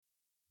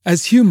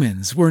As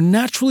humans, we're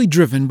naturally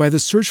driven by the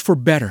search for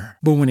better.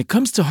 But when it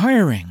comes to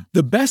hiring,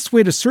 the best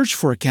way to search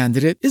for a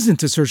candidate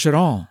isn't to search at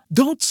all.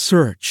 Don't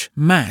search,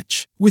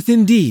 match with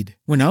Indeed.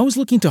 When I was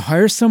looking to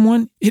hire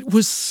someone, it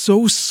was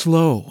so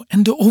slow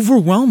and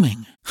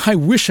overwhelming. I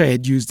wish I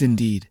had used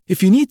Indeed.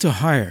 If you need to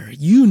hire,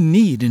 you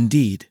need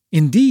Indeed.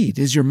 Indeed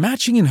is your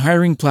matching and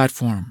hiring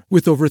platform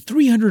with over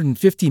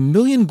 350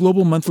 million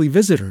global monthly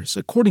visitors,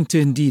 according to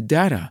Indeed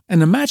data,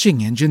 and a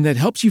matching engine that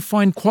helps you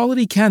find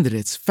quality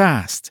candidates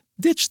fast.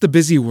 Ditch the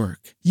busy work.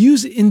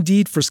 Use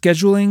Indeed for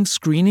scheduling,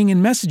 screening,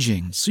 and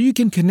messaging so you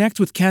can connect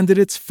with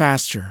candidates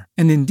faster.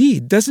 And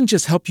Indeed doesn't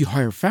just help you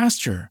hire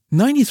faster.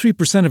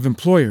 93% of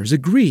employers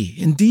agree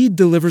Indeed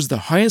delivers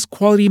the highest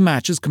quality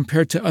matches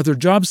compared to other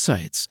job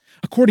sites,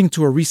 according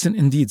to a recent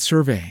Indeed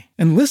survey.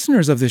 And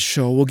listeners of this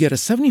show will get a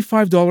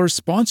 $75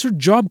 sponsored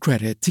job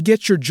credit to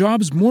get your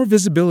jobs more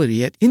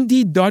visibility at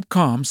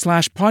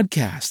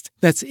Indeed.com/podcast.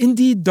 That's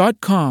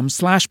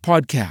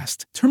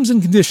Indeed.com/podcast. Terms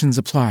and conditions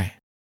apply.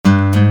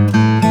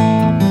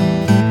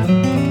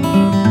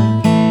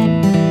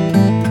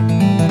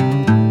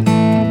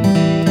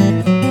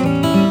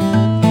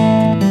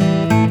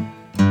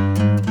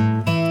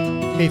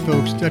 Hey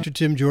folks, Dr.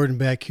 Tim Jordan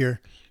back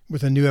here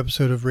with a new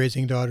episode of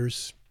Raising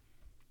Daughters.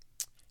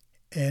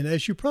 And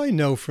as you probably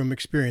know from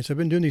experience, I've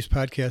been doing these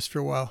podcasts for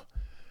a while.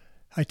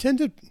 I tend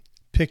to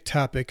pick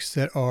topics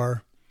that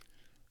are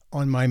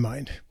on my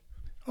mind,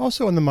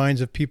 also on the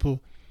minds of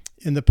people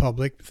in the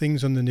public,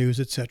 things on the news,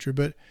 etc.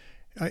 But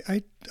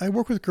I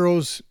work with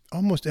girls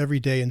almost every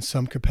day in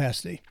some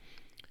capacity,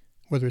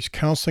 whether it's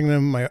counseling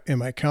them in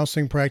my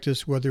counseling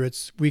practice, whether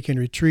it's weekend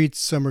retreats,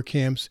 summer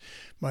camps,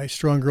 my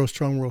Strong Girl,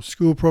 Strong World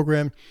school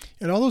program.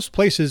 And all those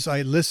places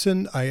I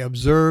listen, I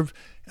observe,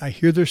 I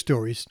hear their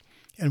stories.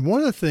 And one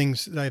of the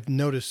things that I've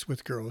noticed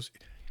with girls,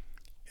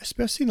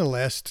 especially in the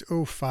last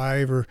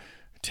 5 or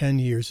 10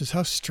 years, is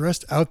how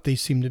stressed out they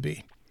seem to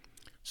be.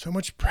 So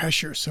much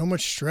pressure, so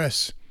much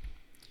stress.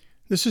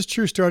 This is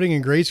true starting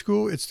in grade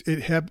school.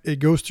 It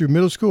goes through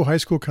middle school, high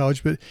school,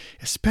 college, but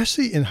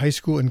especially in high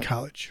school and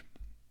college.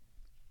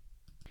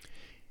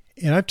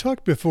 And I've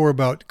talked before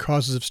about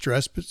causes of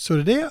stress, but so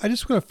today I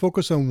just want to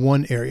focus on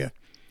one area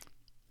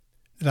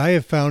that I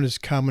have found is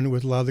common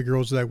with a lot of the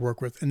girls that I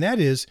work with, and that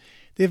is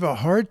they have a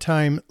hard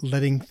time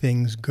letting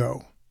things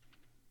go.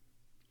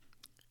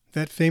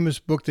 That famous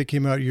book that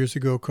came out years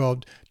ago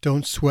called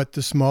Don't Sweat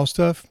the Small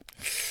Stuff.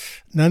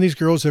 None of these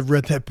girls have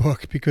read that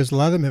book because a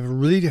lot of them have a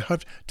really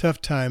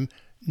tough time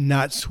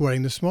not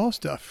sweating the small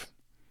stuff.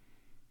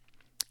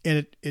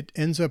 And it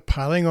ends up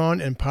piling on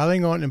and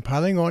piling on and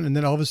piling on. And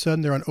then all of a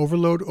sudden they're on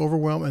overload,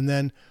 overwhelm, and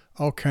then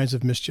all kinds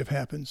of mischief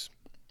happens.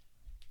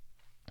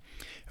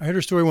 I heard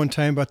a story one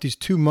time about these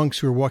 2 monks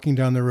who were walking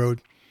down the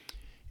road.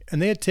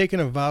 And they had taken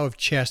a vow of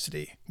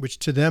chastity, which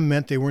to them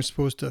meant they weren't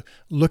supposed to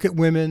look at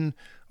women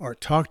or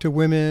talk to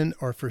women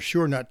or for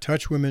sure not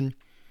touch women.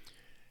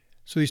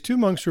 So these 2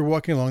 monks were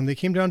walking along. They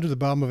came down to the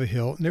bottom of a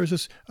hill. And there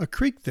was a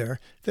creek there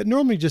that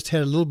normally just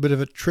had a little bit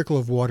of a trickle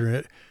of water in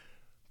it.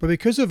 But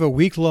because of a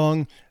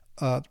week-long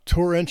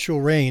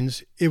torrential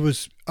rains, it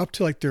was up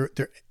to like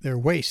their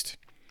waist.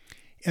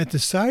 At the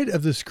side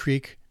of this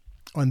creek,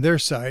 on their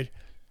side,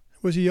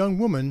 was a young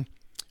woman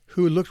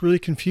who looked really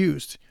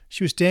confused.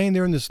 She was standing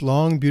there in this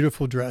long,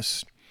 beautiful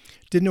dress,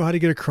 didn't know how to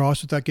get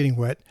across without getting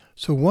wet.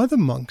 So one of the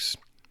monks,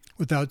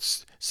 without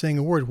saying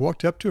a word,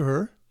 walked up to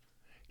her.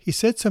 He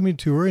said something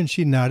to her and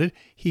she nodded.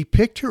 He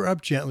picked her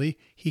up gently.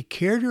 He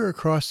carried her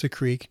across the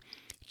creek,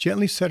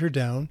 gently set her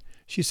down.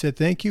 She said,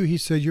 "Thank you." He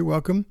said, "You're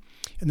welcome."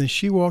 And then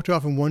she walked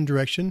off in one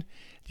direction.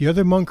 The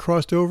other monk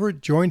crossed over,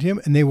 joined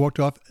him, and they walked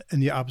off in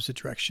the opposite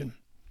direction.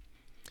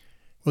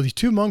 Well, these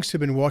 2 monks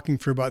had been walking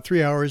for about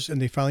 3 hours, and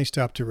they finally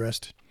stopped to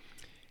rest.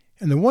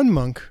 And the one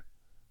monk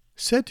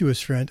said to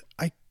his friend,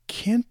 "I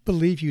can't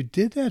believe you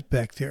did that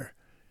back there."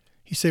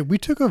 He said, "We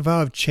took a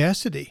vow of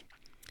chastity.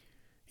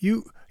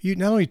 You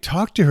not only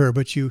talked to her,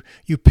 but you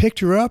picked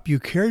her up, you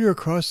carried her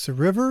across the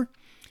river.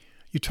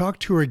 You talked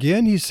to her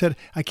again." He said,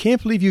 "I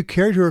can't believe you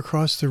carried her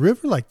across the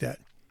river like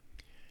that."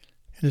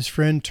 And his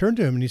friend turned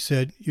to him and he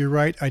said, "You're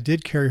right, I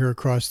did carry her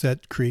across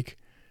that creek,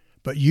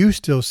 but you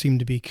still seem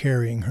to be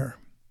carrying her."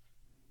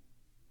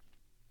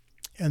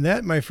 And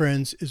that, my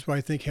friends, is what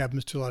I think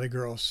happens to a lot of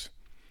girls.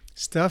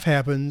 Stuff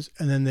happens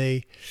and then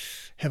they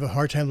have a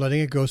hard time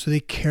letting it go, so they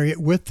carry it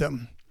with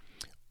them.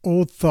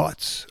 Old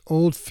thoughts,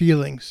 old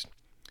feelings,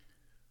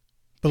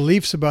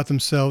 beliefs about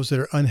themselves that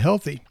are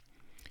unhealthy.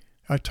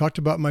 I've talked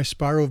about my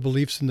spiral of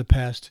beliefs in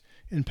past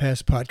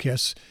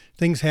podcasts.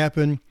 Things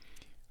happen,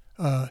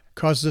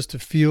 causes us to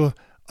feel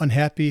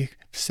unhappy,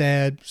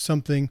 sad,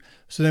 something.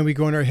 So then we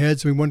go in our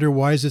heads and we wonder,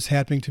 why is this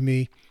happening to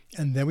me?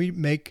 And then we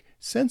make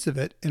sense of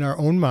it in our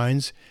own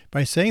minds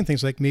by saying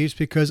things like, maybe it's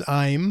because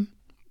I'm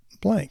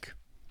blank.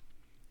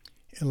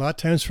 And a lot of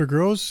times for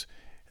girls,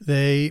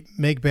 they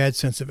make bad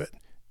sense of it.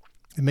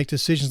 They make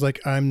decisions like,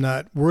 I'm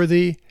not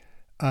worthy,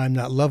 I'm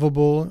not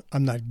lovable,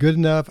 I'm not good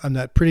enough, I'm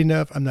not pretty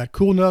enough, I'm not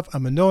cool enough,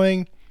 I'm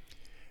annoying,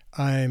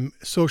 I'm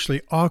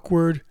socially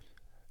awkward,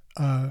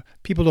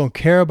 people don't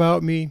care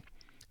about me.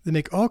 They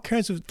make all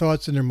kinds of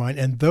thoughts in their mind,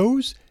 and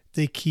those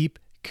they keep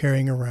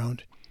carrying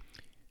around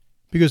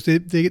because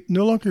they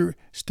no longer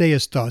stay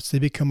as thoughts. They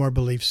become our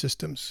belief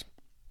systems.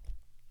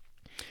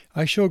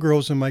 I show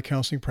girls in my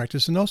counseling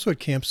practice and also at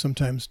camp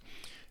sometimes.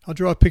 I'll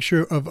draw a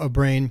picture of a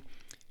brain,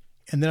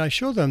 and then I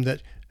show them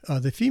that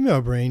the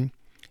female brain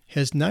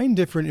has 9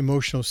 different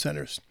emotional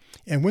centers.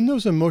 And when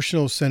those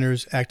emotional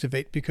centers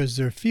activate because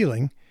they're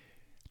feeling,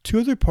 2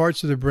 other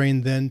parts of the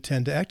brain then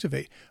tend to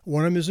activate.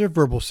 One of them is their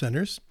verbal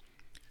centers.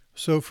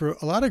 So for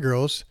a lot of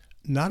girls,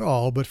 not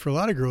all, but for a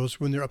lot of girls,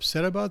 when they're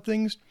upset about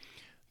things,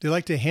 they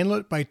like to handle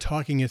it by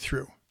talking it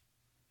through.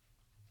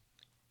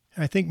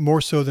 And I think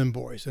more so than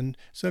boys. And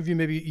some of you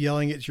may be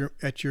yelling at your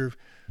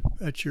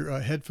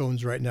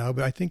headphones right now,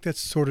 but I think that's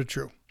sort of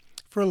true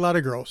for a lot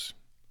of girls.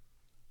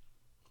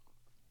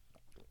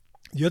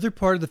 The other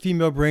part of the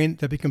female brain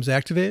that becomes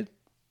activated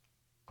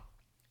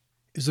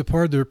is a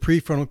part of their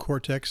prefrontal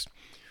cortex,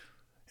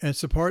 and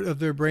it's a part of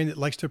their brain that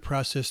likes to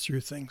process through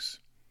things.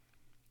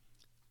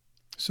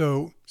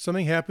 So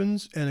something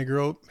happens and a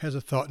girl has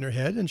a thought in her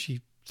head and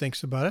she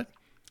thinks about it,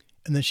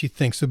 and then she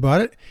thinks about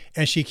it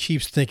and she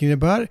keeps thinking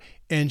about it,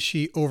 and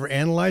she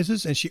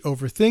overanalyzes and she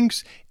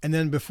overthinks, and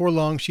then before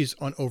long she's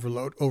on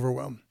overload,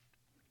 overwhelm.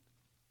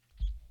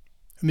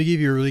 Let me give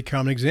you a really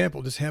common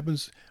example. This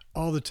happens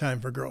all the time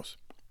for girls.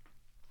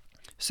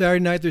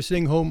 Saturday night, they're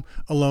sitting home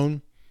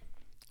alone.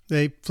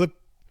 They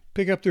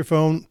pick up their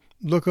phone,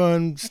 look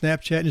on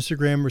Snapchat,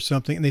 Instagram or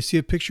something, and they see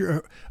a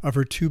picture of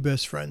her 2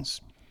 best friends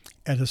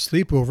at a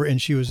sleepover,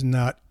 and she was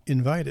not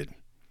invited.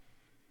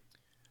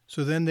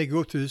 So then they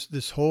go through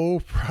this whole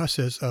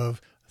process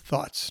of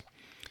thoughts.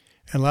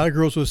 And a lot of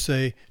girls will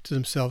say to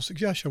themselves,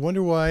 gosh, I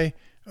wonder why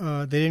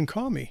they didn't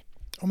call me.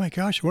 Oh my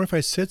gosh, I wonder if I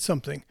said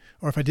something.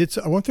 Or if I did,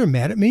 I wonder if they're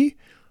mad at me.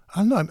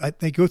 I don't know.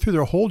 They go through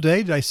their whole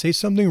day. Did I say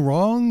something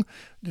wrong?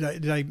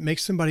 Did I make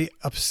somebody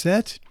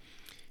upset?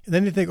 And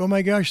then they think, oh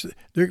my gosh,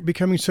 they're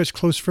becoming such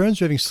close friends.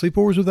 They're having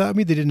sleepovers without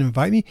me. They didn't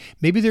invite me.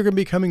 Maybe they're going to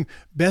be becoming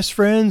best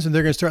friends and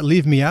they're going to start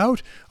leaving me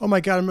out. Oh my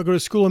God, I'm going to go to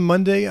school on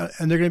Monday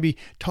and they're going to be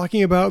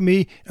talking about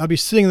me. I'll be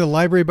sitting in the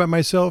library by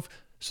myself.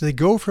 So they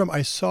go from,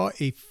 I saw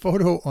a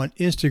photo on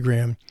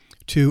Instagram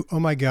to, oh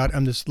my God,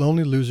 I'm this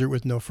lonely loser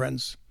with no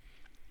friends.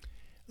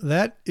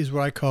 That is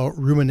what I call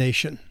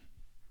rumination.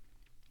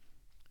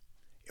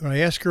 When I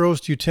ask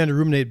girls, do you tend to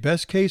ruminate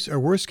best case or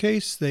worst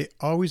case? They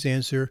always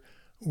answer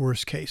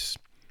worst case.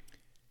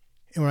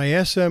 And when I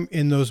ask them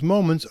in those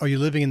moments, are you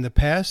living in the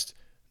past,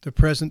 the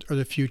present, or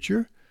the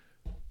future?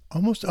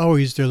 Almost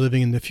always they're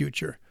living in the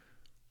future.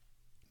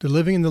 They're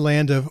living in the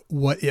land of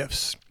what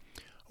ifs.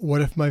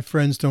 What if my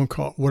friends don't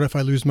call? What if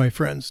I lose my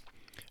friends?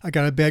 I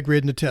got a bad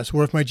grade in the test.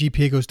 What if my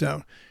GPA goes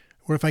down?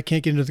 What if I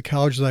can't get into the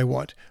college that I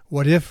want?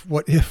 What if,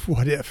 what if,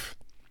 what if?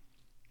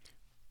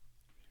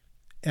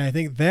 And I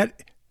think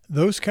that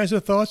those kinds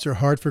of thoughts are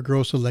hard for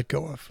girls to let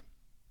go of.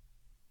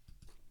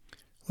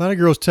 A lot of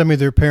girls tell me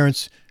their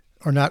parents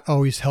are not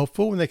always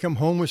helpful when they come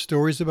home with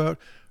stories about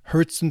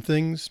hurts and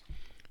things,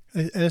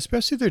 and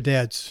especially their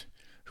dads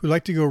who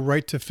like to go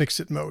right to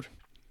fix-it mode.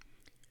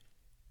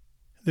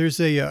 There's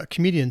a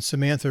comedian,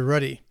 Samantha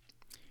Ruddy,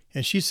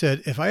 and she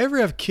said, if I ever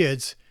have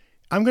kids,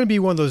 I'm going to be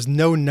one of those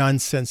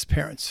no-nonsense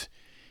parents.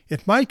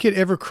 If my kid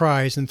ever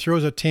cries and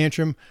throws a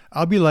tantrum,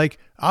 I'll be like,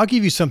 I'll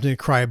give you something to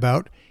cry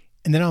about,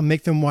 and then I'll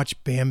make them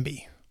watch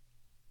Bambi.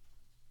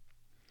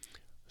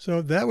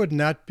 So that would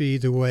not be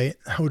the way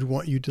I would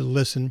want you to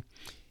listen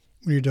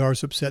when your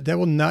daughter's upset. That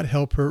will not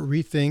help her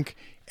rethink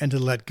and to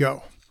let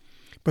go.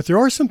 But there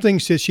are some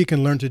things that she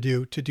can learn to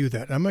do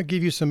that. I'm going to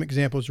give you some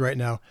examples right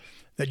now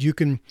that you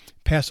can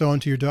pass on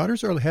to your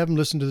daughters or have them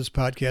listen to this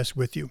podcast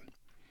with you.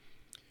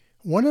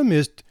 One of them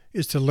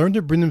is to learn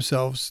to bring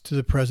themselves to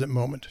the present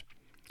moment.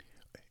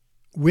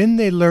 When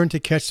they learn to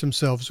catch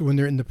themselves when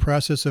they're in the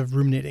process of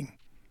ruminating,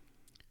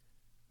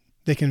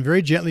 they can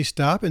very gently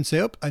stop and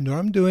say, oh, I know what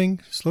I'm doing.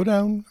 Slow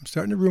down. I'm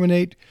starting to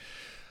ruminate.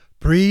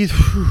 Breathe.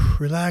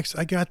 Relax.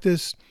 I got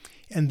this.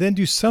 And then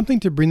do something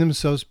to bring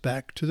themselves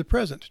back to the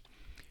present.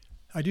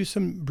 I do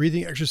some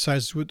breathing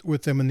exercises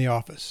with them in the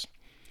office.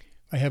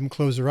 I have them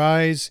close their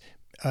eyes,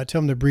 tell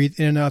them to breathe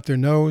in and out their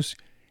nose.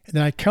 And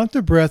then I count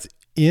the breath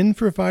in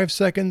for 5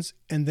 seconds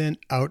and then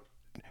out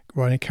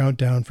when I count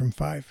down from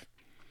 5.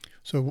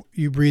 So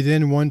you breathe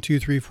in 1, 2,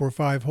 3, 4,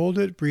 5. Hold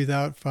it. Breathe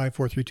out 5,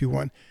 4, 3, 2,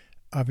 1.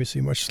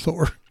 Obviously much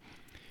slower.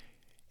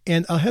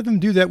 And I'll have them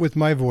do that with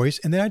my voice.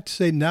 And then I'd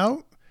say,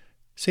 now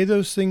say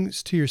those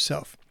things to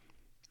yourself.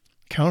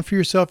 Count for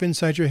yourself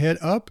inside your head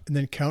up and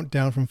then count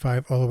down from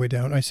 5 all the way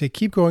down. I say,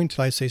 keep going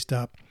till I say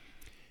stop.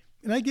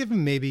 And I give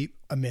them maybe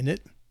a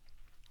minute.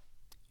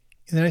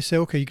 And then I say,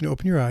 okay, you can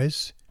open your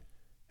eyes.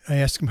 I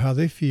ask them how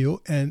they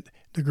feel. And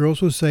the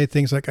girls will say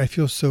things like, I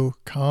feel so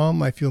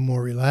calm. I feel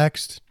more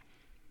relaxed.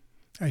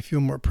 I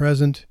feel more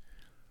present.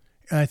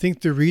 And I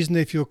think the reason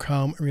they feel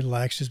calm and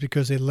relaxed is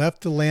because they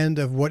left the land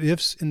of what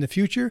ifs in the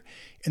future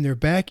and they're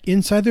back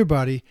inside their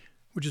body,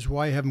 which is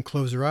why I have them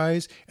close their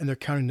eyes and they're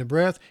counting the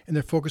breath and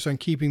they're focused on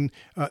keeping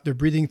their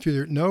breathing through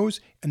their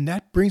nose. And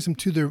that brings them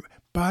to their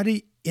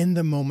body in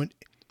the moment,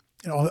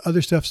 and all the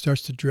other stuff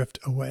starts to drift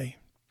away.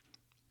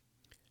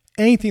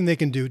 Anything they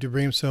can do to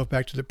bring themselves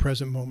back to the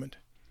present moment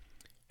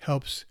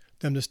helps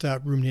them to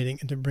stop ruminating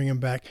and to bring them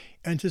back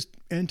and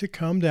to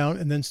calm down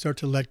and then start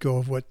to let go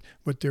of what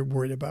they're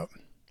worried about.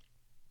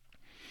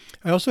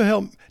 I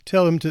also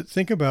tell them to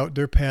think about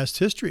their past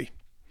history.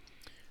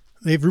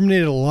 They've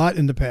ruminated a lot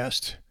in the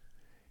past,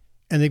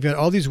 and they've got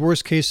all these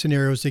worst case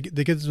scenarios. They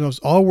get themselves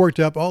all worked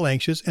up, all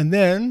anxious, and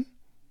then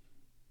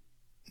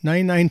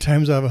 99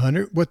 times out of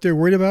 100, what they're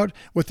worried about,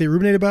 what they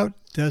ruminate about,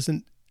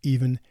 doesn't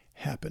even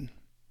happen.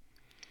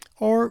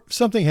 Or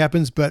something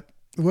happens, but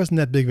it wasn't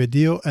that big of a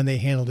deal, and they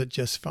handled it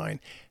just fine.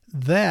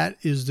 That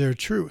is their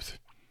truth.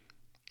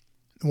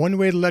 One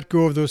way to let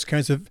go of those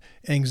kinds of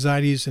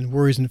anxieties and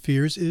worries and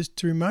fears is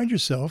to remind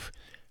yourself,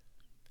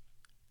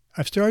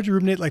 I've started to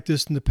ruminate like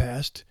this in the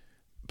past,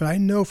 but I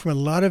know from a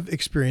lot of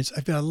experience,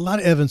 I've got a lot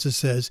of evidence that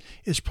says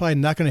it's probably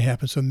not going to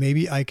happen, so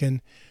maybe I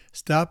can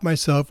stop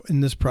myself in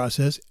this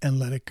process and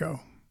let it go.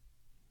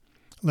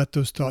 Let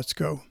those thoughts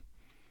go.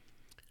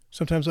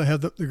 Sometimes I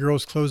have the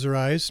girls close their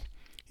eyes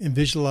and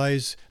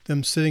visualize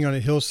them sitting on a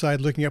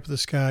hillside looking up at the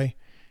sky,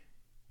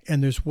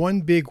 and there's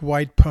one big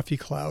white puffy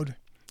cloud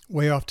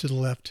way off to the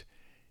left.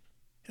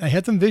 And I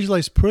had them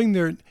visualize putting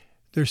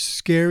their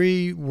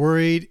scary,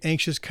 worried,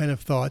 anxious kind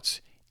of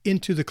thoughts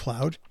into the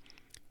cloud.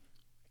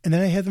 And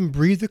then I had them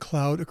breathe the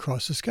cloud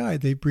across the sky.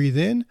 They breathe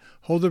in,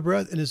 hold their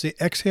breath, and as they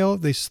exhale,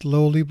 they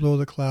slowly blow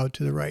the cloud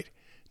to the right.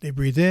 They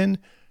breathe in,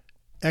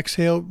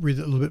 exhale, breathe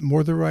a little bit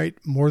more to the right,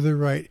 more to the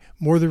right,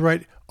 more to the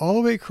right, all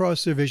the way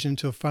across their vision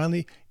until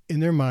finally,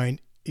 in their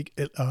mind, it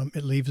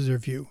leaves their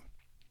view.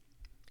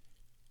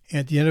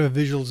 And at the end of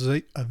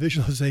a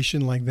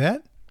visualization like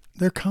that,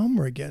 they're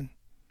calmer again.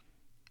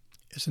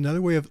 It's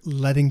another way of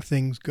letting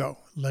things go,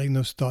 letting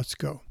those thoughts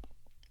go.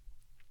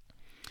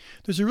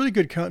 There's a really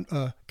good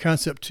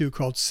concept, too,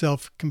 called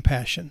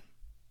self-compassion.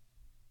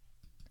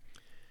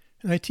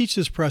 And I teach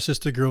this process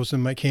to girls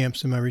in my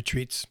camps and my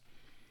retreats.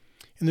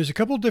 And there's a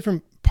couple of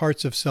different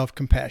parts of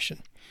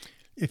self-compassion.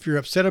 If you're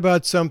upset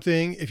about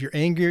something, if you're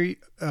angry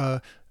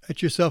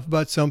at yourself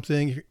about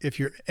something, if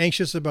you're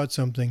anxious about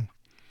something,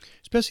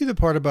 especially the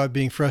part about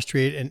being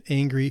frustrated and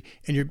angry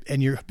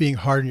and you're being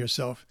hard on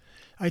yourself,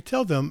 I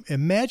tell them,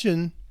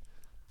 imagine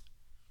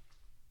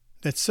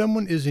that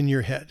someone is in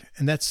your head,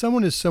 and that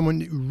someone is someone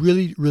you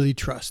really, really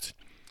trust.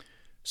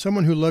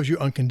 Someone who loves you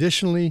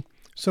unconditionally,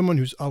 someone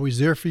who's always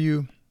there for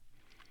you.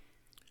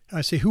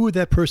 I say, who would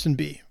that person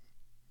be?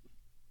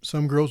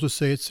 Some girls will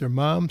say it's their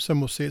mom,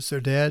 some will say it's their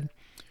dad.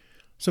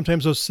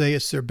 Sometimes they'll say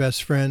it's their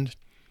best friend.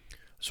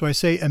 So I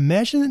say,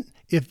 imagine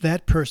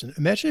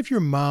if your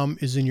mom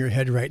is in your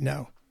head right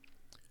now.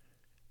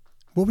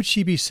 What would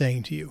she be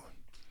saying to you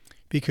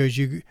because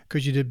you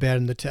did bad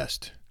in the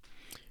test?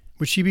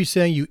 Would she be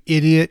saying, you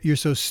idiot, you're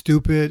so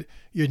stupid,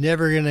 you're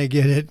never going to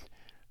get it?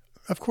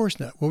 Of course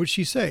not. What would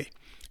she say?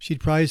 She'd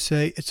probably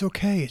say, it's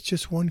okay, it's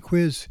just one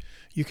quiz.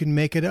 You can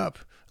make it up.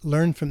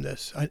 Learn from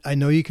this. I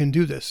know you can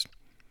do this.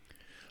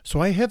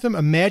 So I have them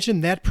imagine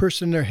that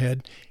person in their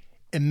head,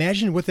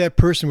 imagine what that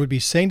person would be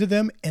saying to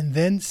them, and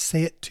then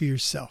say it to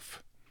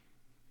yourself.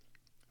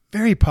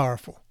 Very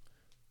powerful.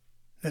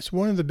 That's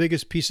one of the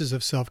biggest pieces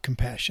of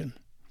self-compassion.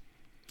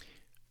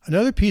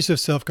 Another piece of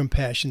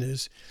self-compassion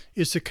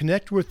is to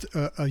connect with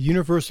a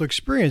universal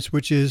experience,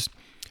 which is,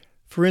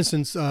 for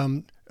instance, I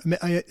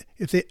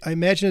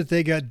imagine that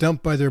they got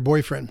dumped by their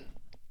boyfriend,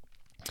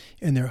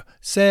 and they're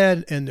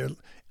sad and they're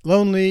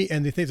lonely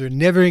and they think they're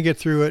never going to get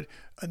through it.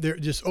 They're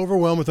just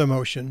overwhelmed with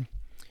emotion.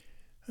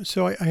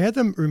 So I had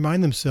them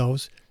remind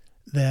themselves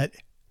that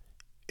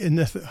in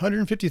the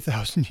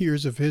 150,000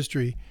 years of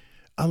history,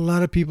 a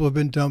lot of people have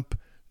been dumped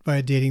by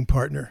a dating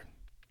partner.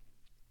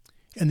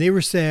 And they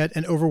were sad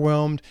and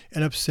overwhelmed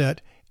and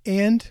upset,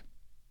 and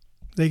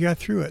they got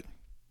through it.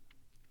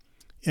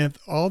 And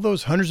if all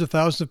those hundreds of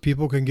thousands of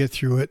people can get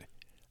through it,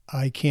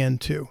 I can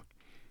too.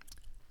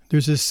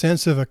 There's this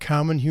sense of a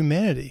common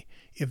humanity.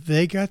 If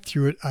they got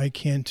through it, I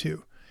can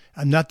too.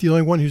 I'm not the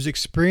only one who's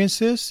experienced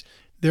this.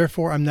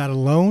 Therefore, I'm not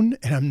alone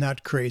and I'm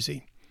not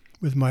crazy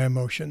with my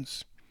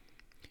emotions.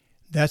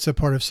 That's a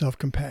part of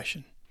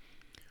self-compassion.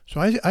 So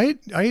I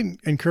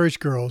encourage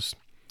girls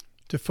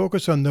to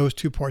focus on those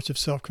two parts of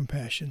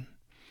self-compassion.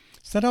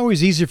 It's not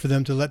always easy for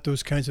them to let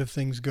those kinds of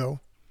things go.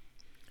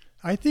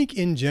 I think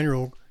in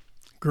general,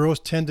 girls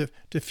tend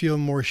to feel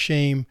more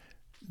shame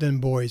than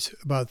boys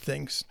about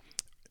things,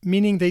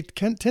 meaning they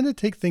tend to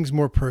take things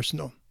more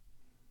personal.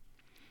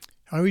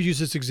 I always use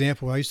this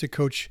example. I used to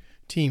coach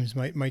teams,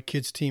 my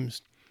kids'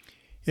 teams.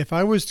 If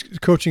I was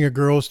coaching a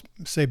girls',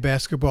 say,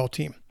 basketball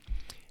team,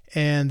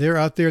 and they're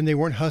out there and they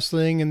weren't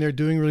hustling and they're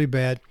doing really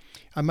bad,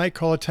 I might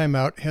call a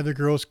timeout, have the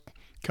girls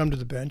come to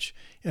the bench.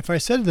 If I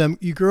said to them,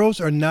 you girls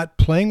are not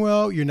playing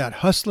well, you're not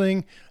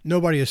hustling,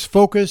 nobody is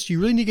focused, you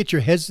really need to get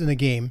your heads in the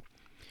game,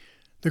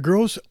 the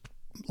girls,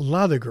 a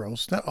lot of the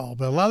girls, not all,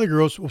 but a lot of the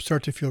girls will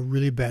start to feel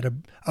really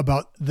bad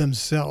about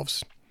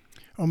themselves.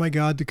 Oh my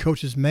God, the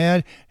coach is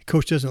mad, the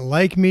coach doesn't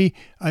like me,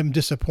 I'm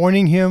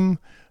disappointing him.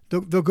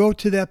 They'll go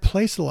to that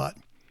place a lot.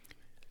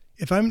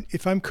 If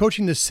I'm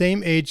coaching the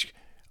same age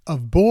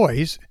of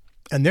boys,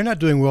 and they're not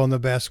doing well in the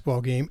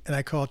basketball game, and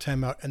I call a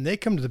timeout, and they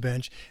come to the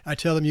bench. I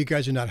tell them, you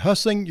guys are not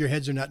hustling. Your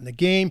heads are not in the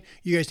game.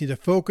 You guys need to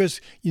focus.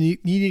 You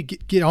need to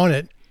get on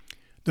it.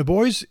 The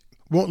boys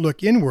won't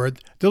look inward.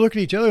 They'll look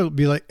at each other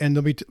and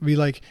they'll be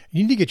like,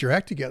 you need to get your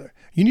act together.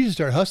 You need to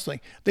start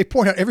hustling. They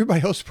point out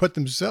everybody else but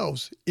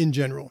themselves in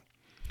general.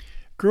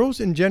 Girls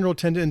in general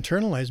tend to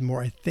internalize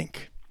more, I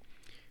think.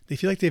 They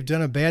feel like they've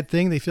done a bad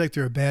thing. They feel like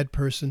they're a bad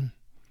person.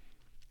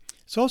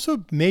 It's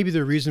also maybe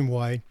the reason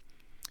why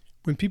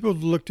when people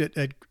looked at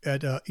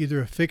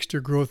either a fixed or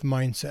growth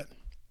mindset,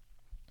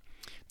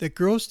 that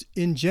girls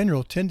in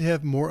general tend to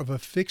have more of a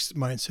fixed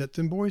mindset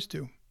than boys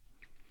do,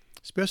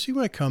 especially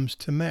when it comes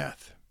to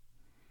math.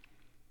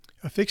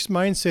 A fixed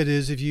mindset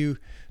is if you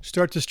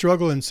start to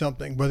struggle in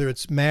something, whether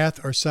it's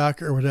math or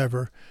soccer or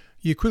whatever,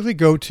 you quickly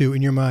go to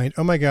in your mind,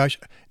 oh my gosh,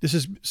 this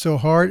is so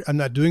hard. I'm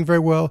not doing very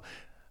well.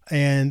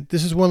 And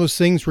this is one of those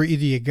things where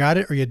either you got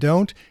it or you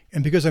don't.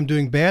 And because I'm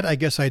doing bad, I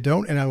guess I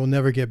don't, and I will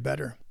never get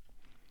better.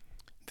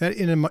 That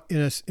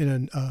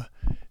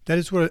that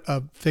is what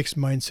a fixed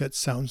mindset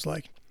sounds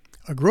like.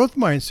 A growth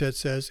mindset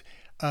says,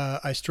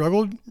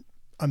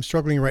 I'm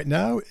struggling right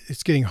now.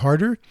 It's getting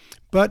harder,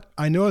 but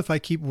I know if I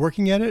keep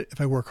working at it, if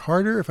I work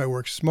harder, if I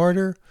work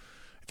smarter,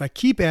 if I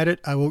keep at it,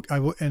 I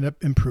will end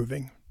up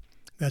improving.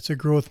 That's a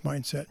growth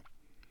mindset.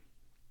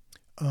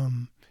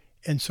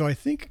 And so I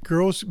think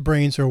girls'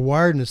 brains are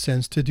wired in a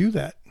sense to do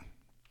that.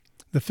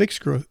 The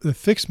fixed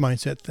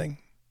mindset thing.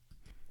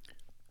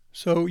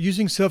 So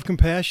using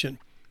self-compassion,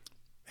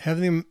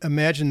 having them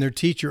imagine their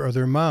teacher or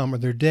their mom or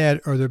their dad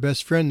or their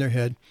best friend in their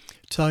head,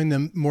 telling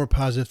them more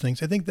positive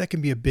things. I think that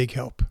can be a big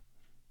help.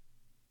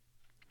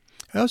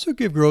 I also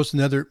give girls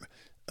another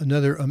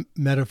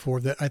metaphor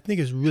that I think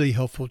is really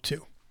helpful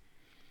too.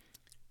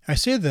 I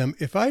say to them,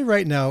 if I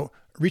right now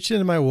reached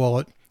into my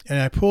wallet and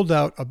I pulled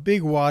out a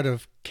big wad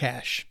of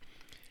cash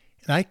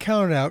and I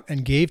counted out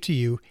and gave to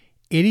you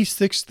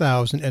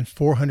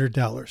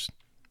 $86,400,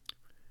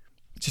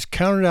 just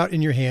count it out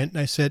in your hand, and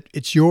I said,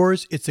 it's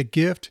yours, it's a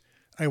gift,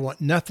 I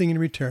want nothing in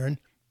return,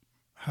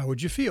 how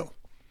would you feel?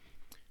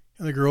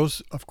 And the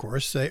girls, of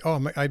course, say,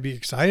 oh, I'd be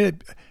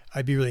excited,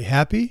 I'd be really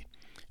happy.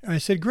 And I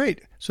said,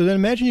 great. So then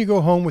imagine you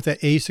go home with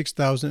that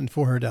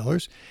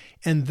 $86,400,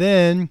 and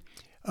then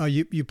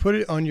you put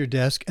it on your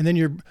desk, and then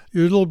your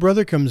little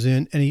brother comes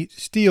in, and he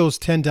steals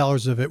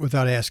 $10 of it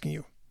without asking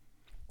you.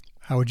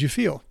 How would you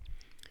feel?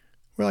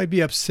 Well, I'd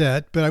be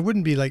upset, but I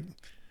wouldn't be like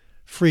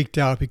freaked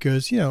out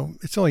because,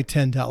 it's only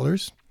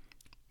 $10.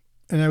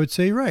 And I would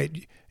say,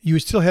 right, you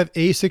would still have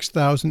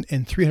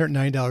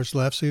 $86,309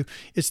 left. So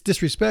it's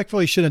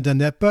disrespectful. You shouldn't have done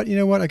that. But you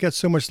know what? I got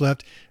so much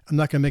left. I'm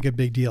not going to make a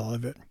big deal out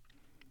of it.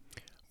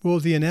 Well,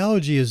 the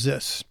analogy is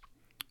this.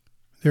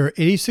 There are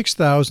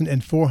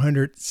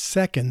 86,400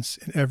 seconds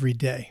in every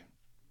day.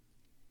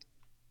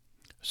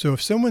 So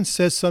if someone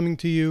says something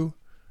to you,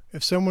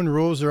 if someone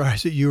rolls their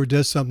eyes at you or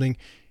does something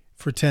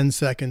for 10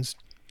 seconds,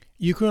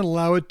 you can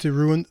allow it to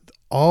ruin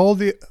all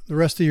the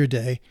rest of your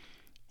day.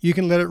 You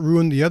can let it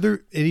ruin the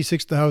other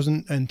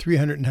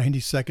 86,390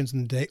 seconds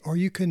in the day, or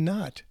you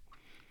cannot.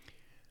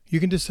 You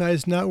can decide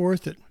it's not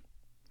worth it.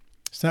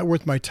 It's not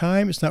worth my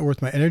time. It's not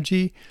worth my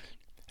energy.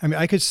 I mean,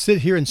 I could sit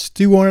here and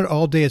stew on it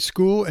all day at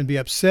school and be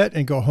upset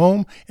and go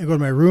home and go to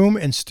my room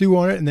and stew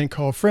on it and then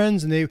call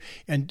friends and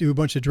do a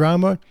bunch of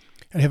drama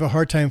and have a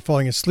hard time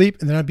falling asleep.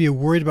 And then I'd be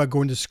worried about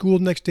going to school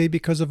the next day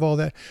because of all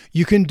that.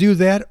 You can do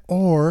that,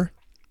 or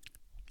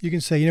you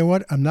can say, you know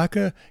what? I'm not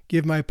going to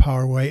give my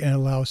power away and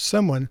allow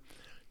someone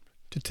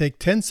to take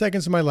 10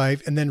 seconds of my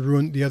life and then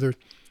ruin the other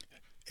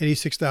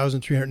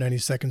 86,390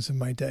 seconds of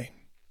my day.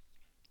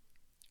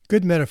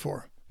 Good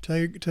metaphor. Tell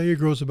your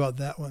girls about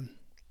that one.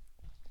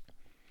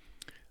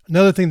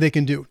 Another thing they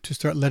can do to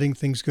start letting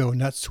things go,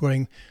 not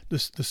sweating the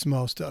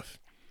small stuff.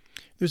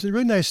 There's a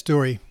really nice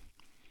story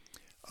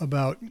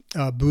about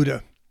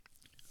Buddha,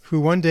 who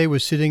one day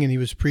was sitting and he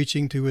was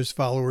preaching to his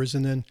followers,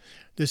 and then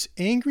this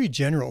angry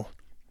general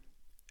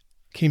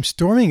came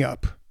storming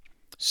up,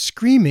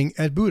 screaming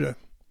at Buddha,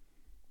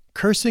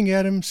 cursing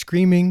at him,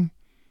 screaming.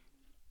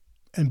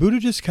 And Buddha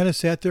just kind of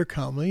sat there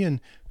calmly,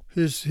 and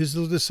his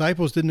little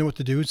disciples didn't know what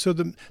to do. So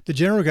the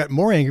general got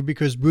more angry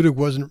because Buddha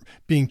wasn't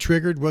being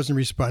triggered, wasn't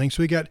responding.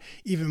 So he got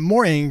even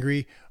more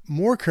angry,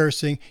 more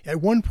cursing.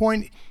 At one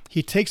point,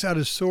 he takes out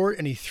his sword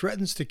and he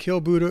threatens to kill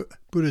Buddha.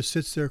 Buddha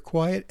sits there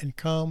quiet and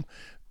calm,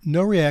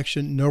 no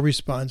reaction, no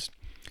response.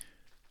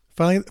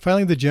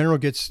 Finally, the general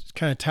gets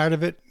kind of tired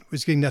of it,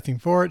 was getting nothing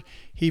for it.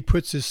 He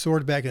puts his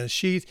sword back in his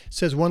sheath,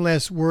 says one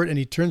last word, and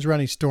he turns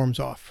around and he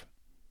storms off.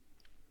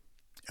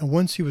 And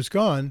once he was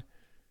gone,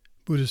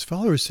 Buddha's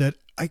followers said,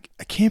 I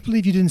can't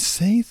believe you didn't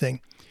say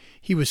anything.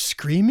 He was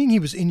screaming. He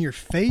was in your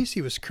face.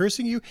 He was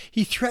cursing you.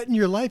 He threatened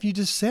your life. You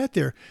just sat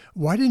there.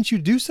 Why didn't you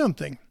do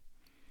something?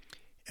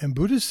 And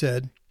Buddha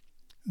said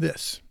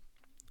this: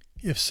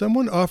 if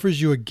someone offers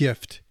you a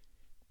gift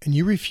and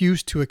you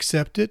refuse to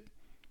accept it,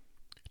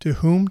 to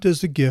whom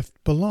does the gift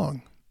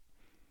belong?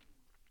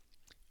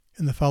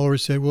 And the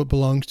followers said, well, it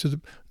belongs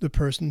to the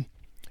person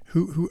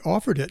who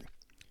offered it.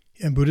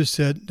 And Buddha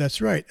said,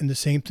 that's right. And the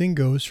same thing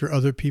goes for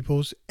other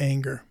people's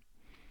anger.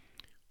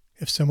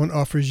 If someone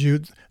offers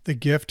you the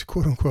gift,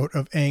 quote unquote,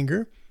 of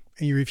anger,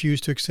 and you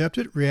refuse to accept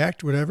it,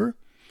 react, whatever,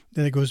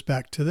 then it goes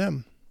back to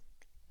them.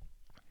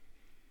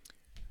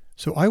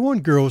 So I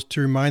want girls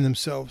to remind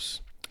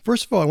themselves,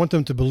 first of all, I want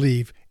them to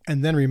believe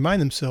and then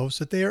remind themselves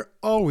that they are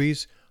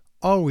always,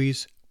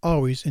 always,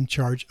 always in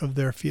charge of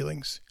their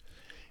feelings.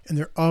 And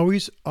they're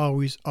always,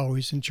 always,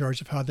 always in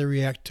charge of how they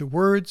react to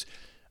words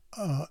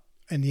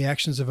and the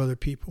actions of other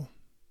people.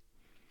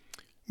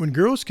 When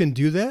girls can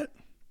do that,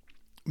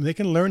 when they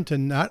can learn to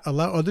not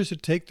allow others to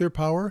take their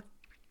power,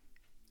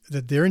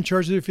 that they're in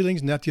charge of their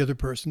feelings, not the other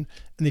person,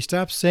 and they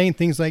stop saying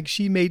things like,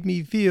 she made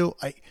me feel,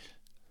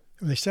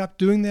 when they stop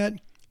doing that,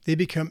 they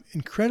become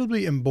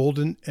incredibly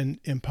emboldened and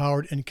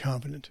empowered and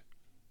confident.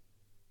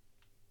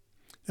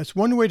 That's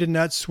one way to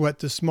not sweat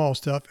the small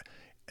stuff,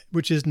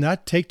 which is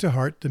not take to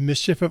heart the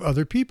mischief of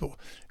other people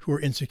who are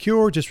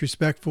insecure,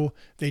 disrespectful.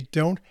 They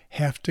don't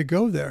have to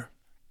go there.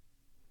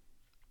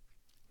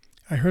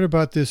 I heard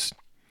about this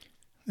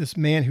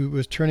man who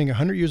was turning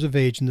 100 years of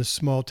age in this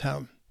small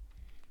town.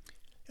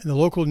 And the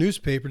local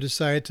newspaper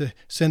decided to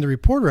send a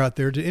reporter out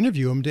there to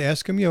interview him, to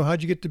ask him,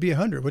 how'd you get to be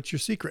 100? What's your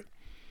secret?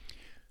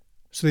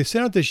 So they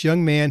sent out this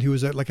young man who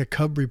was like a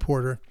cub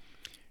reporter.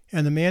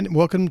 And the man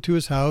welcomed him to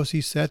his house. He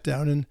sat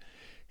down and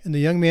the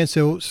young man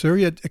said, well,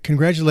 sir,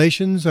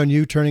 congratulations on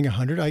you turning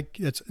 100.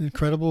 That's an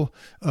incredible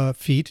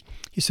feat.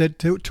 He said,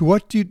 to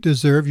what do you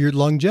deserve your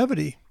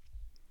longevity?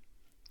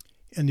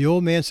 And the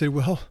old man said,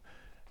 well,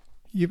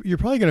 you're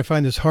probably going to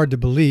find this hard to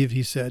believe,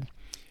 he said.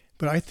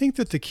 But I think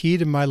that the key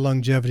to my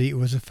longevity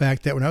was the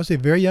fact that when I was a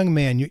very young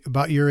man,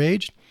 about your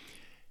age,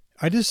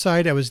 I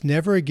decided I was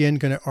never again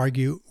going to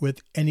argue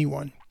with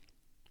anyone.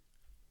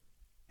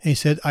 And he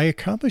said, I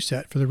accomplished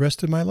that for the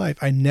rest of my life.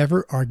 I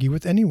never argue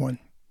with anyone.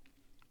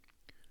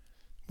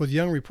 Well, the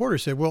young reporter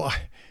said, well,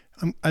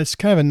 it's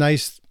kind of a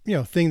nice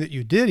thing that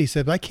you did. He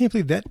said, but I can't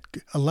believe that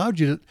allowed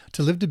you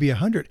to live to be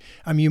 100.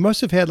 I mean, you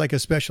must have had like a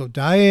special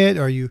diet,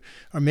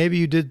 or maybe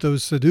you did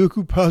those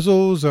Sudoku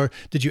puzzles, or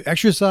did you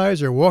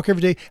exercise or walk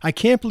every day? I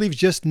can't believe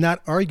just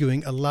not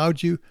arguing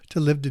allowed you to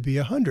live to be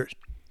 100.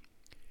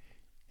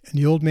 And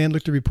the old man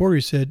looked at the reporter.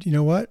 He said, you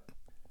know what?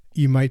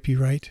 You might be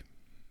right.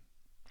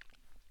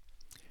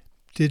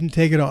 Didn't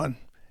take it on.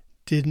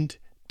 Didn't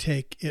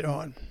take it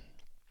on.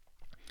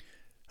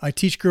 I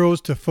teach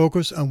girls to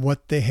focus on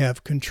what they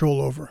have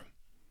control over.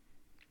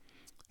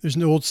 There's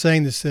an old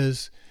saying that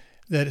says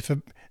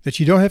that that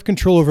you don't have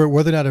control over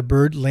whether or not a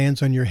bird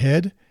lands on your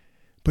head,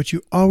 but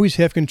you always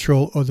have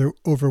control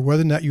over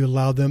whether or not you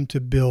allow them to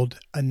build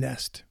a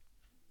nest.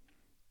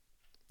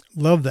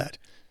 Love that.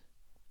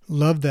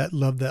 Love that,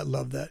 love that,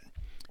 love that.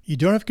 You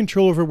don't have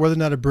control over whether or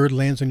not a bird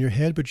lands on your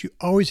head, but you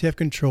always have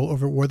control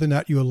over whether or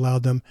not you allow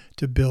them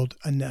to build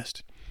a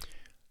nest.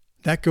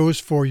 That goes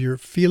for your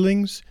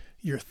feelings,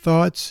 your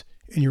thoughts,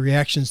 and your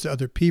reactions to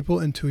other people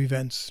and to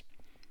events.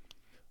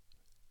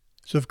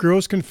 So if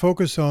girls can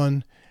focus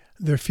on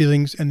their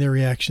feelings and their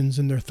reactions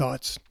and their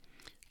thoughts,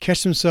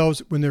 catch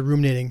themselves when they're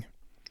ruminating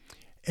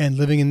and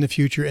living in the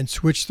future and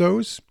switch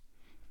those,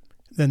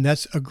 then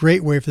that's a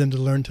great way for them to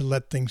learn to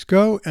let things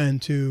go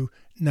and to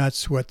not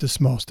sweat the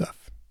small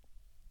stuff.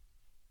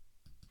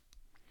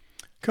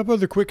 A couple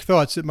other quick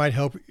thoughts that might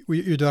help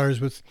your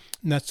daughters with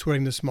not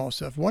sweating the small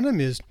stuff. One of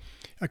them is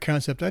a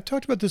concept. I've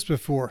talked about this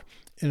before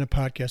in a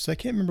podcast. I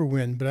can't remember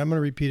when, but I'm going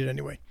to repeat it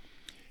anyway.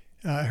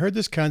 I heard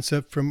this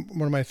concept from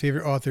one of my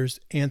favorite authors,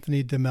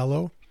 Anthony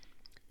DeMello,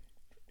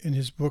 in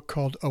his book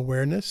called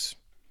Awareness.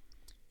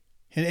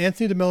 And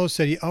Anthony DeMello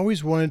said he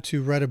always wanted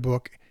to write a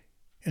book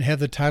and have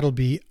the title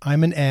be,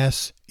 I'm an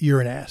ass, you're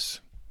an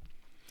ass.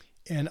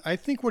 And I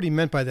think what he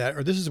meant by that,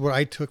 or this is what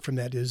I took from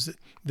that, is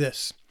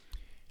this.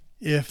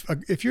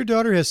 If your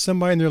daughter has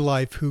somebody in their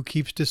life who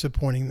keeps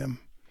disappointing them,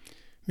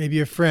 maybe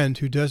a friend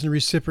who doesn't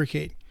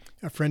reciprocate,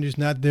 a friend who's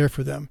not there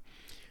for them,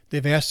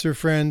 they've asked their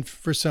friend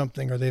for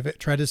something, or they've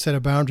tried to set a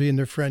boundary and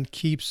their friend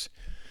keeps,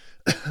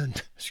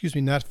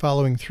 not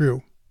following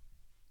through.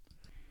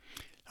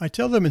 I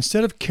tell them,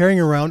 instead of carrying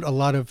around a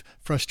lot of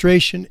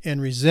frustration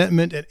and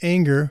resentment and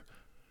anger,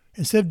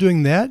 instead of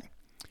doing that,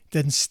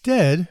 then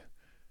instead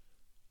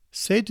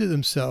say to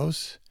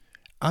themselves,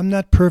 I'm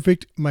not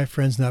perfect, my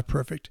friend's not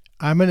perfect.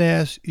 I'm an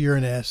ass, you're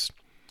an ass.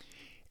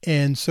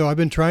 And so I've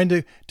been trying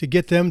to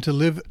get them to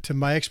live to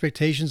my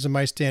expectations and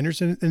my standards,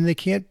 and they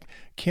can't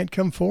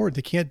come forward.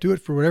 They can't do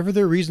it for whatever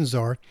their reasons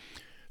are.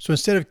 So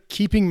instead of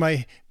beating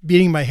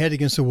my head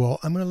against the wall,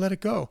 I'm going to let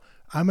it go.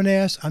 I'm an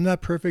ass. I'm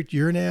not perfect.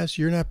 You're an ass.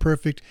 You're not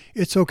perfect.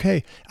 It's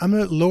okay. I'm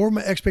going to lower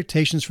my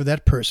expectations for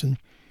that person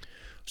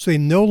so they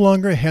no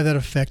longer have that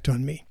effect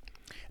on me.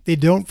 They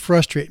don't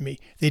frustrate me.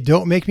 They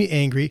don't make me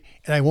angry,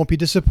 and I won't be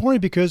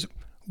disappointed because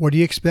what do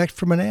you expect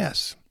from an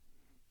ass?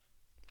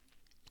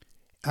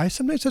 I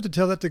sometimes have to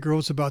tell that to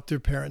girls about their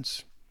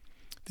parents.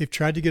 They've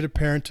tried to get a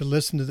parent to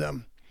listen to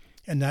them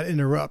and not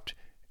interrupt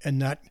and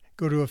not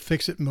go to a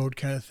fix-it mode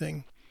kind of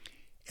thing.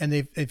 And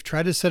they've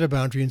tried to set a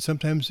boundary, and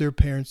sometimes their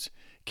parents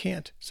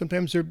can't.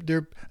 Sometimes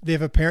they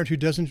have a parent who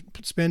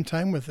doesn't spend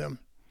time with them.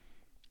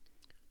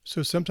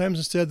 So sometimes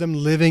instead of them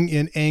living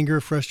in anger,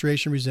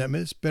 frustration,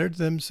 resentment, it's better to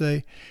them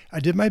say, I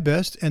did my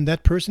best and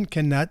that person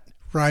cannot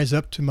rise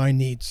up to my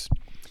needs.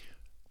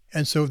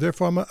 And so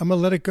therefore I'm going to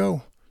let it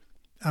go.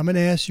 I'm an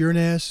ass, you're an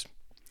ass.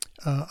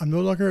 I'm no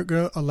longer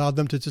going to allow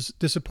them to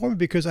disappoint me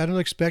because I don't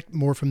expect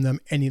more from them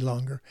any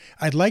longer.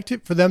 I'd like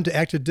for them to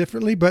act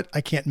differently, but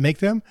I can't make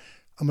them.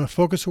 I'm going to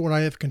focus on what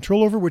I have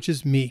control over, which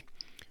is me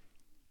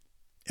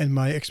and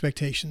my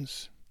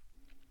expectations.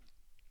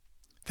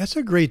 That's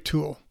a great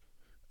tool.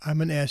 I'm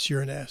an ass,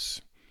 you're an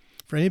ass.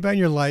 For anybody in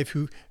your life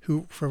who,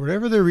 for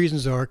whatever their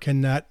reasons are,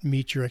 cannot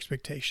meet your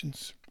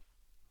expectations.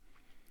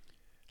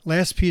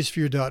 Last piece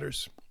for your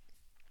daughters,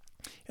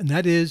 and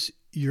that is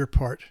your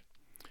part.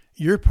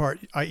 Your part,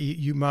 i.e.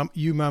 you mom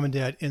and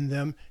dad, in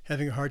them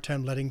having a hard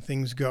time letting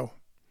things go.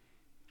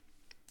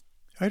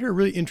 I heard a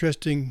really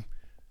interesting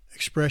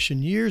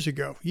expression years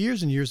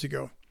and years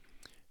ago,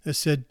 that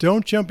said,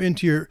 don't jump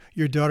into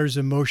your daughter's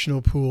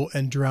emotional pool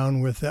and drown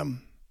with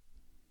them.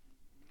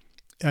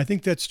 And I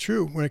think that's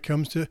true when it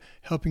comes to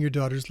helping your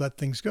daughters let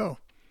things go.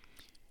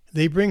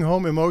 They bring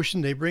home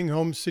emotion, they bring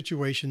home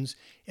situations,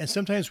 and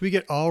sometimes we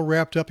get all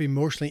wrapped up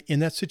emotionally in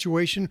that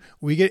situation.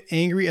 We get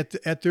angry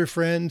at their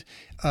friend.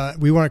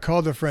 We want to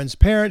call their friend's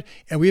parent,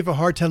 and we have a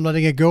hard time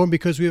letting it go. And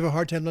because we have a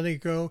hard time letting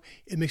it go,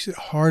 it makes it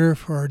harder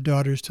for our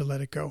daughters to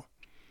let it go.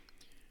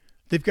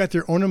 They've got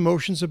their own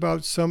emotions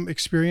about some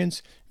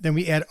experience. Then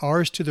we add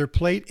ours to their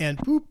plate, and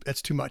boop,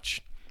 that's too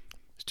much.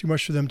 It's too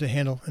much for them to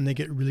handle, and they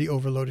get really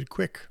overloaded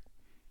quick.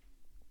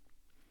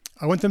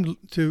 I want them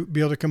to be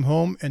able to come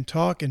home and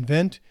talk and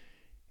vent.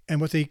 And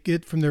what they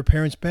get from their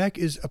parents back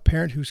is a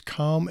parent who's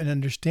calm and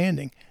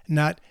understanding,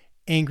 not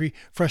angry,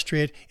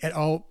 frustrated, and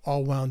all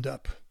wound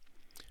up.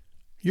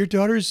 Your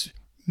daughters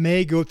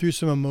may go through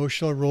some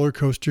emotional roller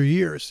coaster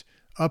years,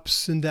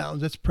 ups and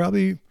downs. That's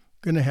probably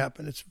going to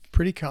happen. It's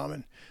pretty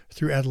common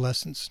through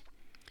adolescence.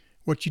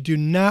 What you do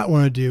not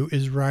want to do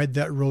is ride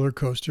that roller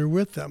coaster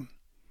with them,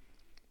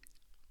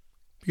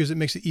 because it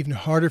makes it even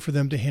harder for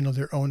them to handle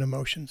their own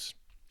emotions.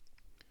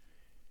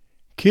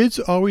 Kids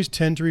always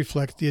tend to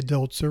reflect the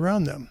adults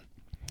around them.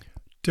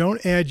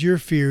 Don't add your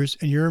fears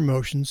and your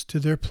emotions to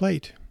their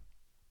plate.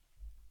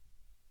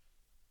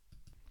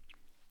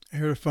 I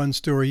heard a fun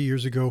story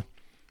years ago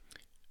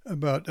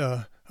about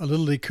a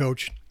Little League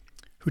coach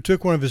who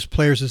took one of his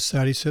players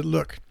aside. He said,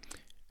 look,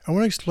 I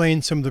want to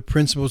explain some of the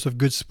principles of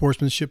good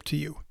sportsmanship to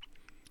you.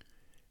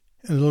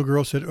 And the little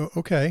girl said, oh,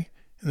 okay.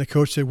 And the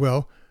coach said,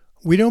 well,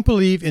 we don't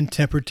believe in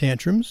temper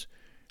tantrums.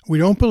 We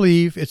don't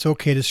believe it's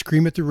okay to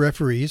scream at the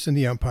referees and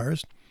the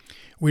umpires.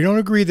 We don't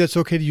agree that it's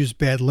okay to use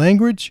bad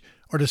language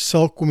or to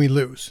sulk when we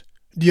lose.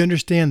 Do you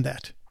understand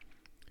that?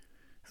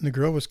 And the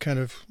girl was kind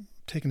of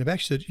taken aback.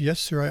 She said, yes,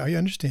 sir, I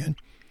understand.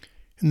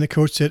 And the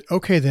coach said,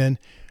 okay, then,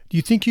 do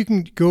you think you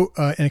can go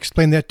and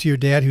explain that to your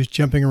dad who's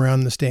jumping around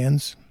in the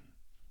stands?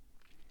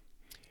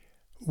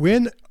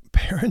 When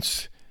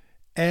parents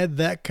add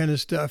that kind of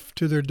stuff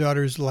to their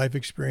daughter's life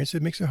experience,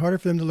 it makes it harder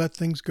for them to let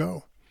things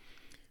go,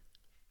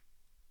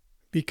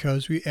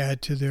 because we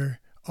add to their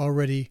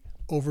already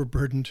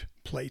overburdened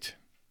plate.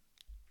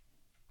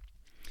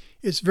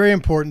 It's very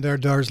important that our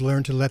daughters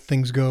learn to let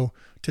things go,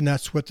 to not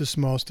sweat the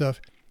small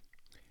stuff.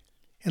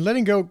 And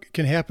letting go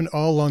can happen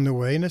all along the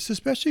way, and it's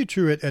especially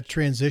true at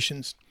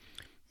transitions.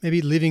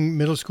 Maybe leaving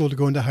middle school to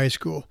go into high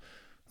school,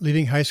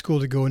 leaving high school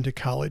to go into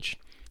college,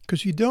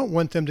 because you don't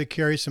want them to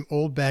carry some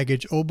old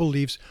baggage, old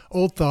beliefs,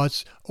 old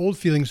thoughts, old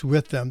feelings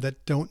with them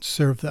that don't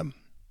serve them.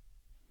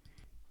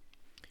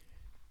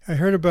 I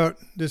heard about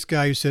this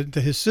guy who said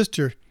that his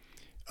sister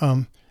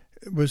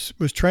was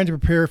trying to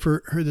prepare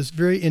for this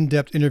very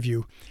in-depth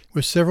interview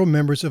with several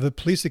members of a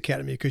police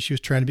academy because she was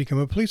trying to become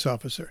a police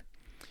officer.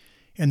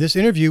 And this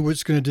interview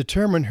was going to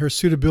determine her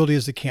suitability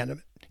as a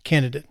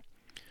candidate.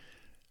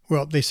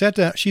 Well,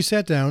 she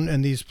sat down,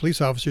 and these police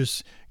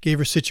officers gave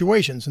her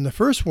situations. And the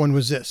first one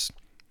was this.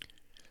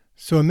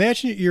 So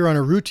imagine you're on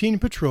a routine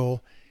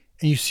patrol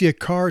and you see a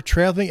car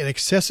traveling at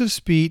excessive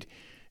speed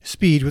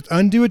with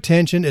undue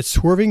attention. It's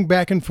swerving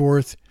back and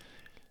forth.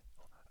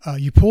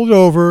 You pulled it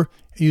over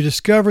and you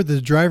discover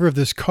the driver of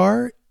this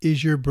car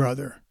is your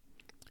brother.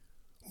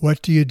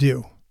 What do you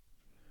do?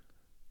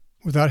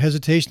 Without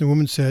hesitation, the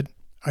woman said,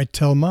 I'd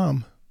tell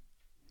mom.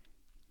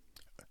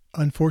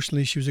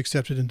 Unfortunately, she was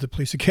accepted into the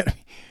police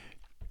academy.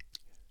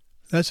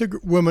 That's a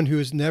woman who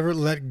has never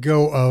let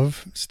go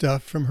of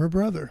stuff from her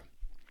brother.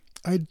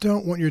 I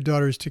don't want your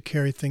daughters to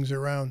carry things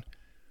around.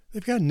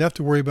 They've got enough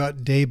to worry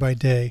about day by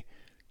day,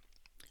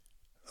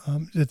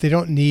 that they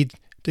don't need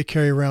to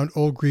carry around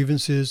old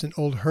grievances and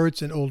old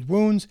hurts and old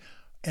wounds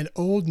and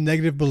old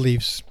negative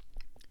beliefs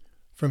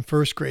from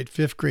first grade,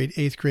 fifth grade,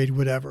 eighth grade,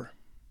 whatever.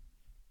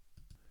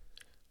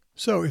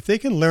 So if they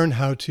can learn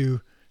how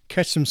to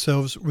catch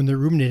themselves when they're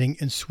ruminating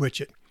and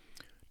switch it,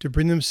 to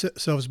bring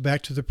themselves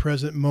back to the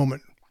present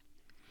moment,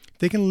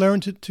 they can learn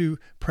to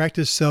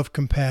practice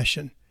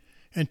self-compassion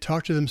and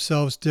talk to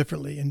themselves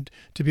differently, and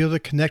to be able to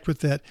connect with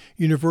that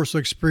universal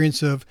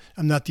experience of,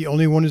 I'm not the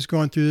only one who's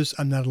gone through this.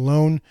 I'm not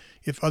alone.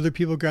 If other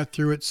people got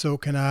through it, so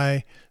can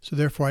I. So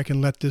therefore I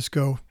can let this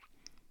go.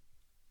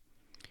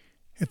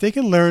 If they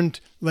can learn,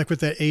 like with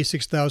that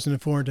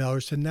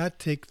 $86,400, to not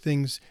take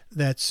things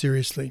that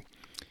seriously,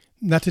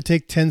 not to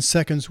take 10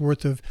 seconds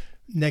worth of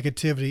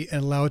negativity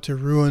and allow it to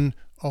ruin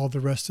all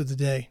the rest of the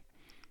day.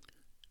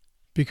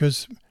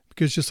 Because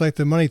just like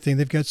the money thing,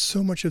 they've got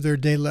so much of their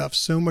day left,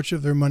 so much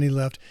of their money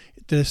left,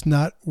 that it's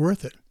not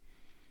worth it.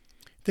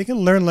 They can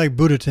learn like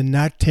Buddha to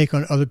not take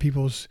on other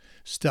people's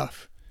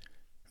stuff.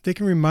 They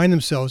can remind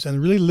themselves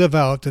and really live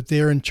out that they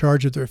are in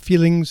charge of their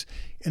feelings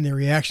and their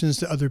reactions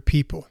to other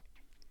people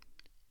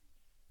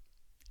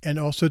and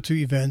also to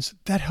events.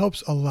 That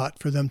helps a lot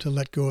for them to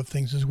let go of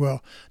things as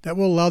well. That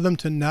will allow them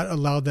to not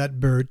allow that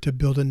bird to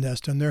build a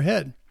nest on their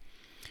head.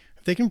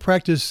 If they can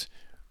practice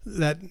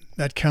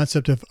that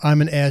concept of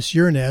I'm an ass,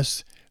 you're an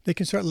ass, they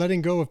can start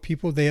letting go of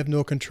people they have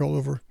no control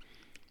over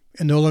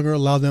and no longer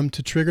allow them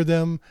to trigger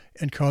them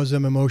and cause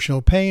them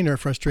emotional pain or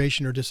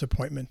frustration or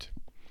disappointment.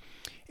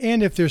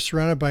 And if they're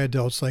surrounded by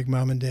adults like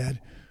mom and dad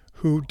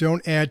who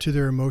don't add to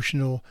their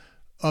emotional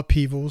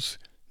upheavals,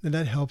 then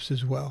that helps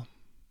as well.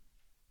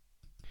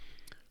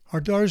 Our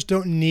daughters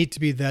don't need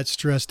to be that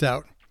stressed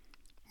out.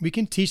 We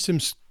can teach them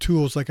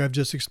tools like I've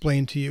just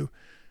explained to you.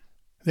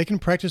 They can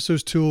practice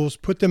those tools,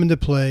 put them into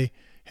play,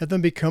 have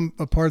them become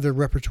a part of their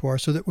repertoire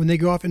so that when they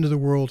go off into the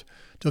world,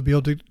 they'll be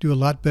able to do a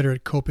lot better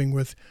at coping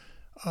with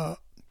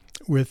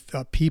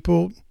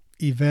people,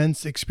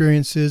 events,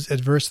 experiences,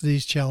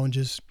 adversities,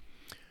 challenges.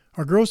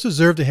 Our girls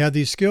deserve to have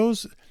these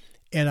skills,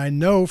 and I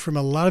know from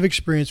a lot of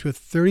experience with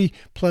 30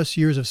 plus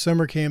years of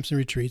summer camps and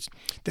retreats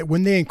that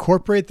when they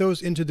incorporate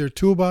those into their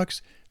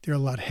toolbox, they're a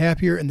lot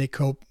happier and they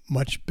cope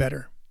much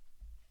better.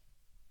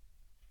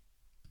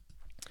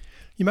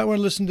 You might want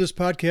to listen to this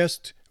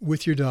podcast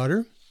with your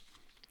daughter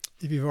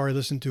if you've already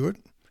listened to it,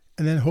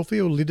 and then hopefully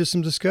it will lead to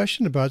some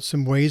discussion about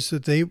some ways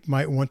that they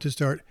might want to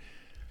start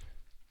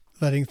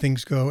letting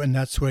things go and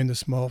not sweating the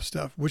small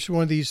stuff. Which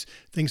one of these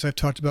things I've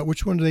talked about,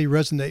 which one do they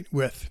resonate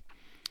with?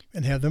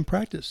 And have them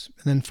practice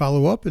and then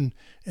follow up and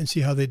see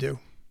how they do.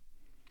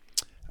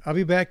 I'll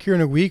be back here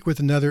in a week with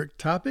another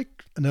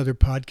topic, another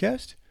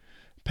podcast.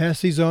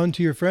 Pass these on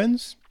to your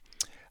friends.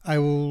 I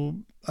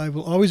will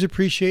always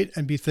appreciate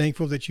and be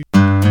thankful that you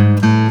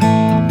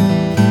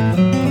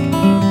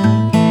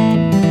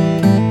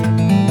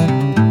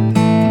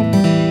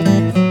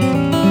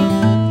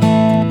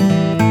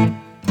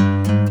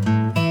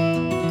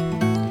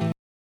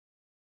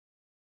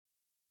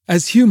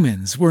As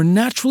humans, we're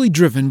naturally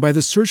driven by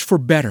the search for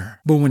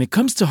better. But when it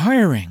comes to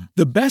hiring,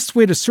 the best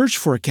way to search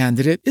for a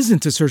candidate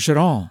isn't to search at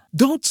all.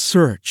 Don't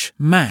search,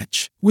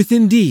 match with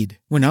Indeed.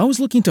 When I was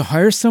looking to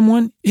hire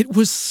someone, it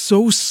was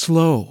so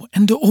slow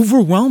and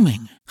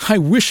overwhelming. I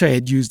wish I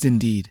had used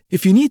Indeed.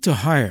 If you need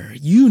to hire,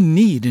 you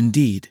need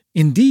Indeed.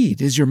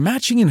 Indeed is your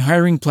matching and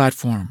hiring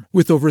platform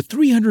with over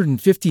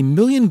 350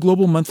 million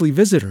global monthly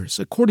visitors,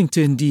 according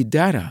to Indeed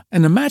data,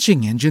 and a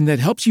matching engine that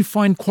helps you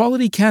find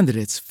quality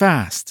candidates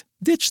fast.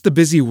 Ditch the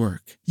busy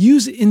work.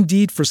 Use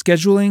Indeed for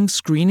scheduling,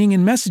 screening,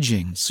 and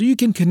messaging so you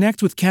can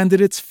connect with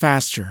candidates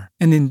faster.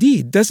 And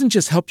Indeed doesn't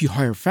just help you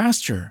hire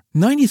faster.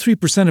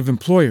 93% of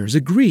employers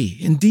agree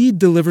Indeed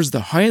delivers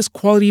the highest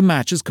quality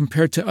matches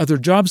compared to other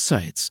job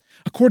sites,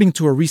 according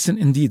to a recent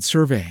Indeed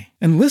survey.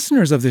 And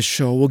listeners of this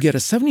show will get a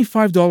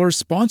 $75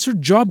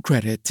 sponsored job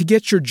credit to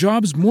get your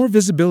jobs more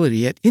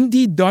visibility at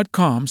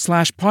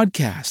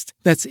Indeed.com/podcast.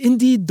 That's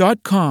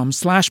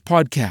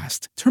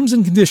Indeed.com/podcast. Terms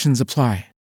and conditions apply.